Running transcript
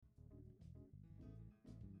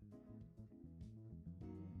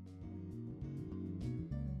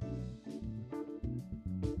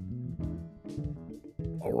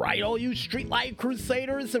Alright, all you Street Life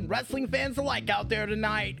Crusaders and wrestling fans alike out there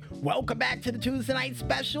tonight, welcome back to the Tuesday Night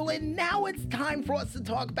Special, and now it's time for us to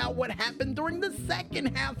talk about what happened during the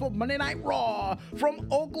second half of Monday Night Raw from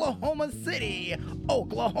Oklahoma City,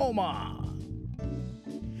 Oklahoma.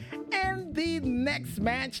 And the next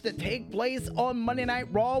match to take place on Monday Night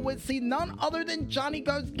Raw would see none other than Johnny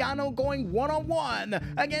Gargano going one-on-one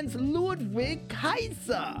against Ruitong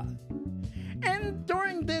Xie. And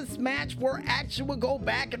during this match, where action would go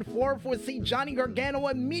back and forth, we'll see Johnny Gargano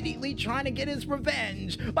immediately trying to get his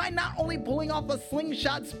revenge by not only pulling off a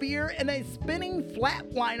slingshot spear and a spinning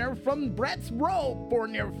flatliner from Brett's rope for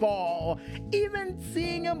near fall, even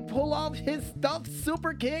seeing him pull off his stuffed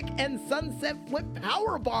super kick and sunset flip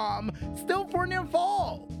powerbomb still for near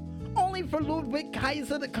fall. Only for Ruitong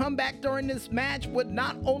Xie to come back during this match with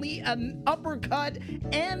not only an uppercut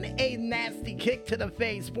and a nasty kick to the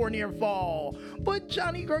face for near fall, but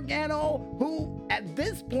Johnny Gargano, who at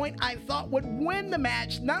this point I thought would win the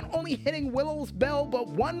match, not only hitting Willow's bell but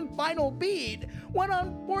one final beat, would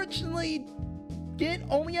unfortunately get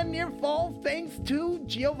only a near fall thanks to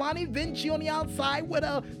Giovanni Vinci on the outside with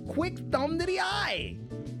a quick thumb to the eye.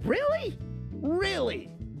 Really? Really?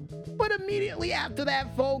 But immediately after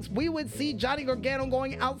that, folks, we would see Johnny Gargano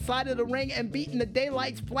going outside of the ring and beating the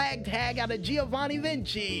Daylight's flag tag out of Giovanni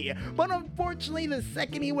Vinci. But unfortunately, the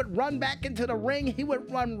second he would run back into the ring, he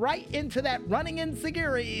would run right into that running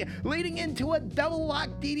enziguri, leading into a double lock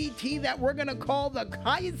DDT that we're going to call the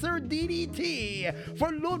Kaiser DDT for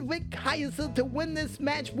Ruitong Xie to win this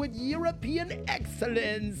match with European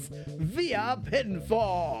excellence via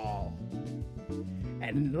pinfall.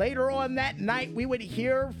 And later on that night, we would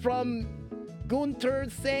hear from Gunther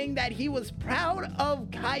saying that he was proud of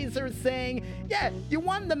Kaiser, saying, yeah, you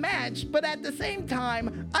won the match, but at the same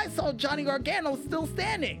time, I saw Johnny Gargano still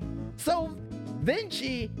standing. So,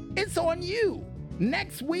 Vinci, it's on you.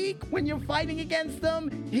 Next week, when you're fighting against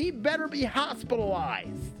him, he better be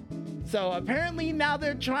hospitalized. So apparently now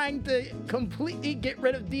they're trying to completely get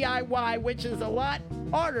rid of DIY, which is a lot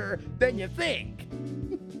harder than you think.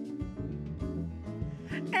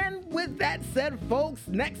 And with that said, folks,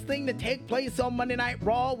 next thing to take place on Monday Night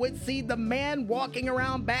Raw would see the man walking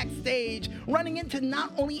around backstage running into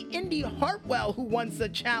not only Indy Hartwell, who wants a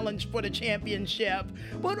challenge for the championship,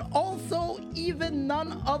 but also even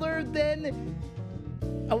none other than,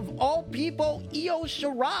 of all people, Io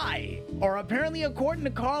Shirai, or apparently according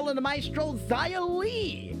to Carl and the Maestro, Xia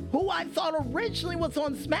Li, who I thought originally was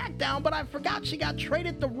on SmackDown, but I forgot she got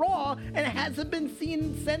traded to Raw and hasn't been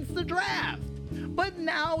seen since the draft. But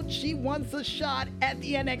now she wants a shot at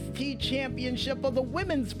the NXT Championship of the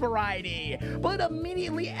women's variety. But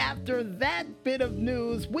immediately after that bit of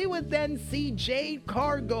news, we would then see Jade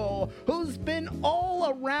Cargill, who's been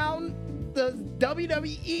all around the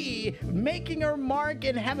WWE, making her mark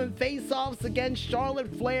and having face-offs against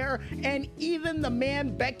Charlotte Flair and even the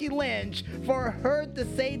man Becky Lynch, for her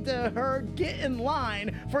to say to her, get in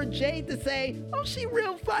line, for Jade to say, oh, she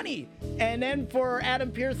real funny, and then for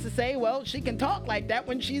Adam Pearce to say, well, she can talk like that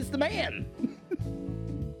when she's the man.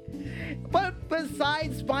 But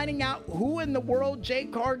besides finding out who in the world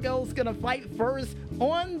Jade Cargill's gonna fight first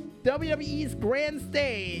on WWE's grand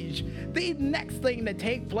stage, the next thing to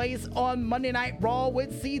take place on Monday Night Raw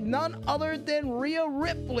would see none other than Rhea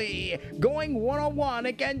Ripley going one-on-one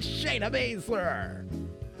against Shayna Baszler.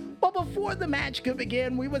 But before the match could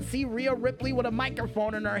begin, we would see Rhea Ripley with a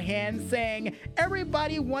microphone in her hand saying,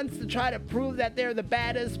 everybody wants to try to prove that they're the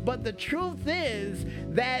baddest, but the truth is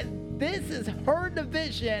that this is her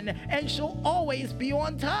division and she'll always be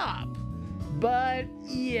on top. But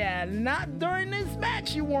yeah, not during this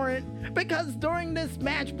match you weren't, because during this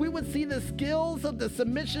match we would see the skills of the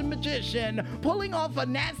submission magician pulling off a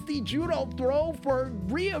nasty judo throw for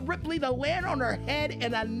Rhea Ripley to land on her head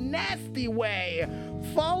in a nasty way,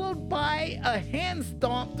 followed by a hand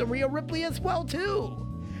stomp to Rhea Ripley as well too.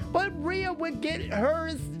 But Rhea would get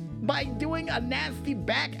hers by doing a nasty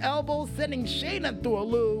back elbow, sending Shayna through a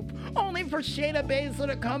loop, only for Shayna Baszler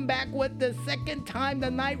to come back with the second time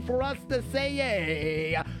tonight for us to say,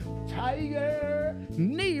 hey, Tiger,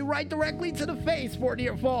 knee right directly to the face for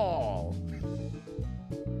near fall.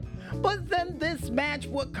 But then this match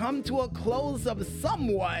would come to a close of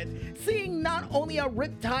somewhat, seeing not only a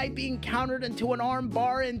riptide being countered into an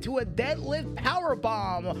armbar into a deadlift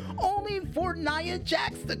powerbomb, only for Nia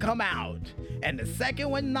Jax to come out. And the second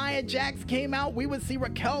when Nia Jax came out, we would see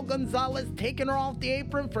Raquel Gonzalez taking her off the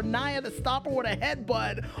apron for Nia to stop her with a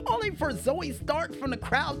headbutt, only for Zoe Stark from the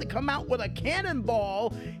crowd to come out with a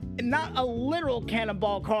cannonball not a literal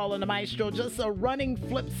cannonball Carl and the Maestro, just a running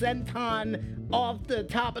flip senton off the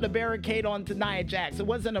top of the barricade onto Nia Jax. It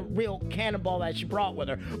wasn't a real cannonball that she brought with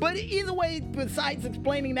her. But either way, besides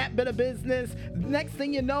explaining that bit of business, next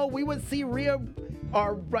thing you know, we would see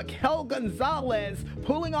Raquel Gonzalez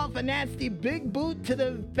pulling off a nasty big boot to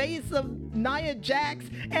the face of Nia Jax,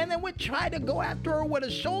 and then would try to go after her with a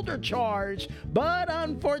shoulder charge, but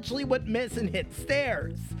unfortunately would miss and hit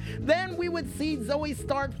stairs. Then we would see Zoe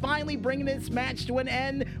Stark finally bringing this match to an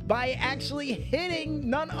end by actually hitting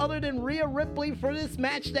none other than Rhea Ripley for this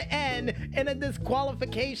match to end in a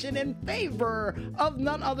disqualification in favor of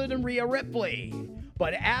none other than Rhea Ripley.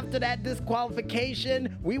 But after that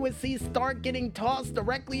disqualification, we would see Stark getting tossed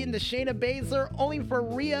directly into Shayna Baszler, only for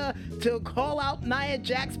Rhea to call out Nia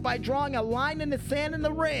Jax by drawing a line in the sand in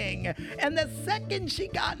the ring. And the second she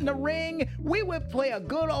got in the ring, we would play a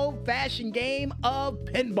good old-fashioned game of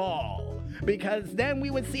pinball. Because then we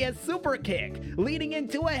would see a super kick leading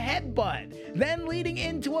into a headbutt, then leading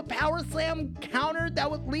into a power slam counter that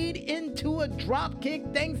would lead into a drop kick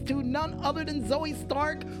thanks to none other than Zoe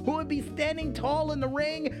Stark, who would be standing tall in the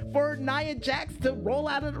ring for Nia Jax to roll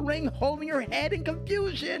out of the ring holding her head in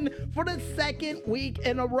confusion for the second week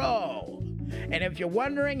in a row. And if you're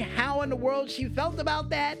wondering how in the world she felt about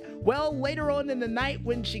that, well, later on in the night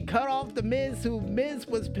when she cut off the Miz, who Miz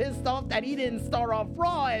was pissed off that he didn't start off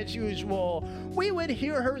Raw as usual, we would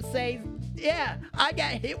hear her say, "Yeah, I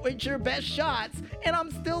got hit with your best shots, and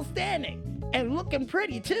I'm still standing, and looking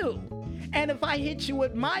pretty too. And if I hit you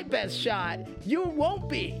with my best shot, you won't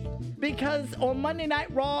be. Because on Monday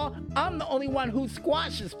Night Raw, I'm the only one who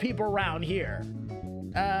squashes people around here."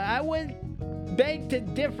 I would beg to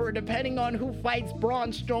differ depending on who fights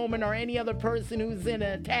Braun Strowman or any other person who's in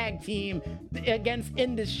a tag team against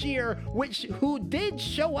Indus Sher, who did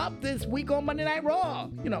show up this week on Monday Night Raw.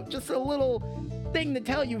 You know, just a little thing to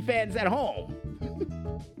tell you fans at home.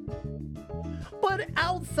 But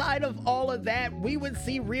outside of all of that, we would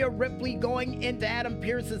see Rhea Ripley going into Adam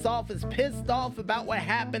Pearce's office pissed off about what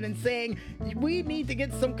happened and saying, we need to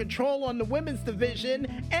get some control on the women's division,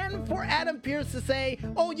 and for Adam Pearce to say,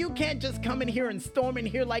 oh, you can't just come in here and storm in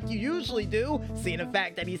here like you usually do, seeing the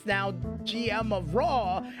fact that he's now GM of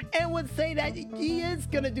Raw, and would say that he is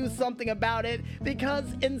going to do something about it, because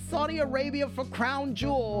in Saudi Arabia for Crown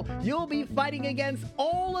Jewel, you'll be fighting against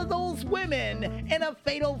all of those women in a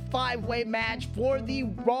fatal 5-way match for the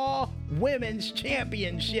Raw Women's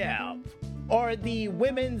Championship. Or the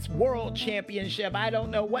Women's World Championship. I don't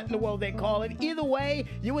know what in the world they call it. Either way,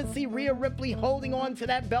 you would see Rhea Ripley holding on to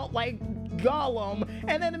that belt like Gollum,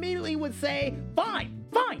 and then immediately would say, fine,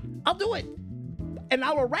 I'll do it. And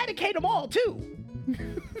I'll eradicate them all, too.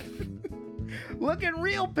 Looking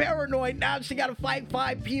real paranoid now. She got to fight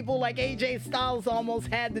 5 people like AJ Styles almost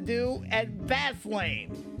had to do at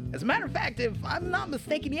Fastlane. As a matter of fact, if I'm not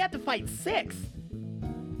mistaken, he had to fight 6.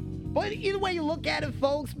 But either way you look at it,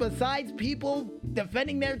 folks, besides people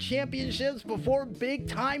defending their championships before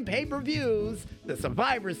big-time pay-per-views, the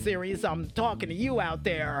Survivor Series, I'm talking to you out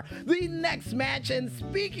there, the next match, and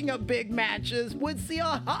speaking of big matches, would see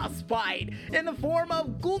a house fight in the form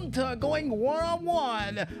of Gunther going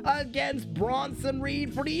one-on-one against Bronson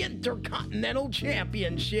Reed for the Intercontinental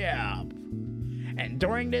Championship. And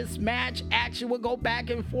during this match, action would go back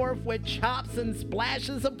and forth with chops and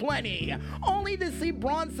splashes aplenty, only to see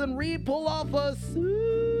Bronson Reed pull off a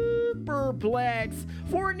superplex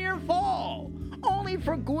for a near fall, only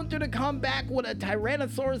for Gunther to come back with a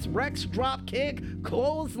Tyrannosaurus Rex drop kick,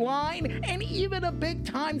 clothesline, and even a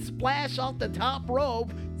big-time splash off the top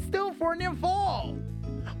rope, still for a near fall.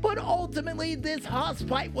 But ultimately, this house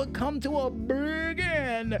fight would come to a big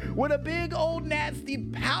end with a big old nasty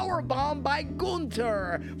power bomb by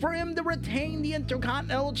Gunther for him to retain the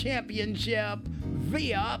Intercontinental Championship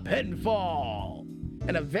via pinfall.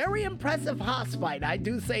 And a very impressive house fight, I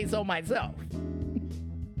do say so myself.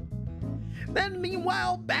 Then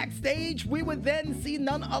meanwhile, backstage, we would then see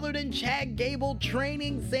none other than Chad Gable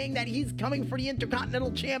training, saying that he's coming for the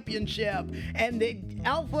Intercontinental Championship, and the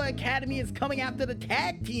Alpha Academy is coming after the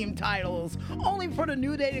tag team titles, only for the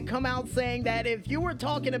New Day to come out saying that if you were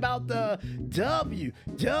talking about the WWE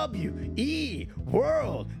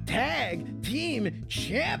World Tag Team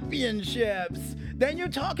Championships, then you're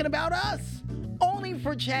talking about us. Only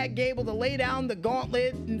for Chad Gable to lay down the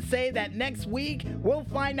gauntlet and say that next week we'll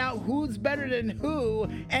find out who's better than who,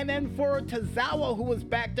 and then for Tozawa, who was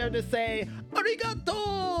back there, to say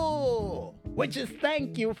arigato, which is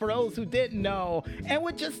thank you for those who didn't know, and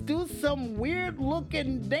would just do some weird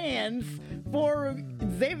looking dance for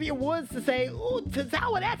Xavier Woods to say, ooh,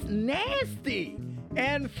 Tozawa, that's nasty,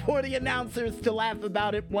 and for the announcers to laugh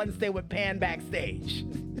about it once they would pan backstage.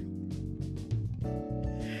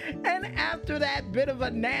 And after that bit of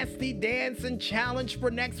a nasty dance and challenge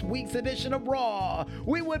for next week's edition of Raw,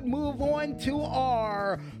 we would move on to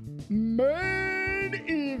our main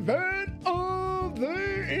event of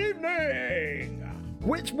the evening,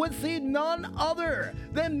 which would see none other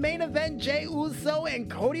than main event Jey Uso and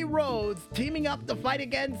Cody Rhodes teaming up to fight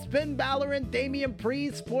against Finn Balor and Damian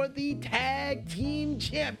Priest for the Tag Team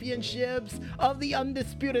Championships of the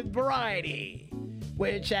Undisputed Variety.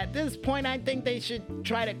 Which at this point I think they should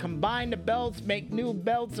try to combine the belts, make new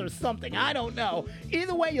belts or something. I don't know.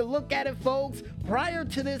 Either way you look at it, folks, prior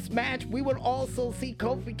to this match, we would also see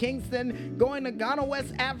Kofi Kingston going to Ghana,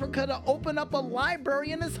 West Africa to open up a library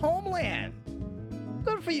in his homeland.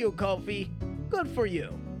 Good for you, Kofi. Good for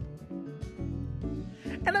you.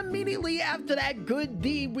 And immediately after that good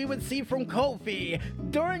deed we would see from Kofi,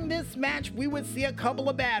 during this match we would see a couple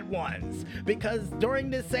of bad ones. Because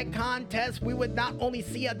during this set contest we would not only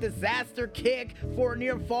see a disaster kick for a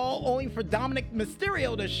near fall only for Dominic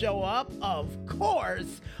Mysterio to show up, of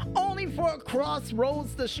course, only for a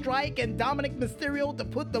crossroads to strike and Dominic Mysterio to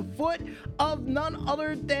put the foot of none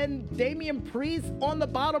other than Damian Priest on the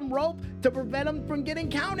bottom rope to prevent him from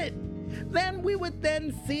getting counted. Then we would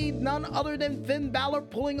then see none other than Finn Balor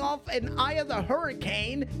pulling off an Eye of the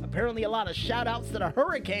Hurricane, apparently a lot of shout outs to the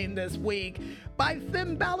Hurricane this week, by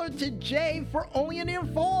Finn Balor to Jey for only a near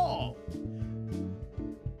fall.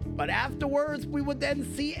 But afterwards we would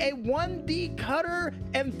then see a 1D cutter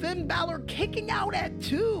and Finn Balor kicking out at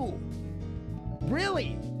 2.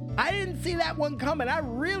 Really? I didn't see that one coming. I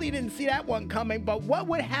really didn't see that one coming, but what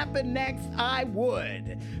would happen next? I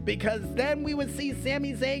would. Because then we would see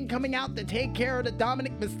Sami Zayn coming out to take care of the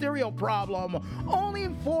Dominic Mysterio problem, only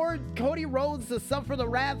for Cody Rhodes to suffer the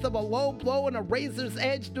wrath of a low blow and a razor's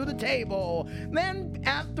edge through the table. Then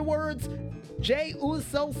afterwards, Jey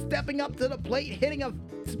Uso stepping up to the plate, hitting a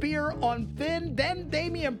spear on Finn, then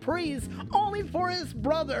Damian Priest, only for his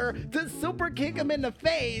brother to super kick him in the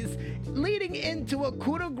face, leading into a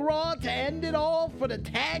coup de grace to end it all for the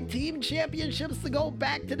Tag Team Championships to go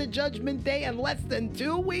back to the Judgment Day in less than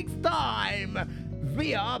 2 weeks' time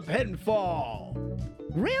via pinfall.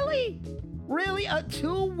 Really? Really? A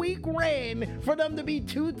 2-week reign for them to be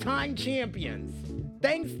 2-time champions?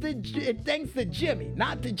 Thanks to Jimmy.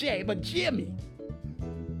 Not to Jay, but Jimmy.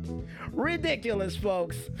 Ridiculous,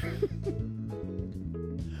 folks.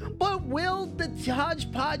 But will the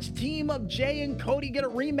hodgepodge team of Jey and Cody get a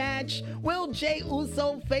rematch? Will Jey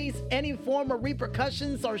Uso face any form of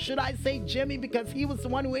repercussions, or should I say Jimmy because he was the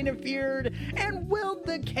one who interfered? And will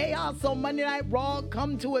the chaos on Monday Night Raw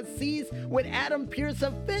come to a cease with Adam Pearce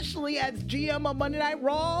officially as GM of Monday Night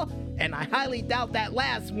Raw? And I highly doubt that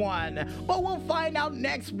last one. But we'll find out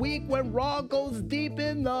next week when Raw goes deep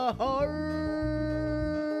in the heart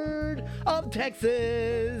of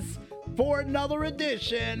Texas for another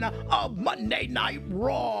edition of Monday Night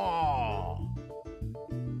Raw.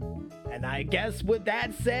 And I guess with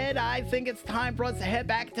that said, I think it's time for us to head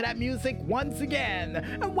back to that music once again.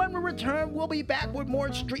 And when we return, we'll be back with more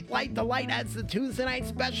Streetlight Delight as the Tuesday Night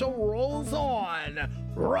Special rolls on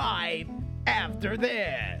right after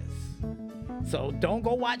this. So don't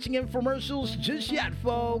go watching infomercials just yet,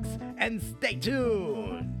 folks, and stay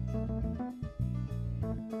tuned.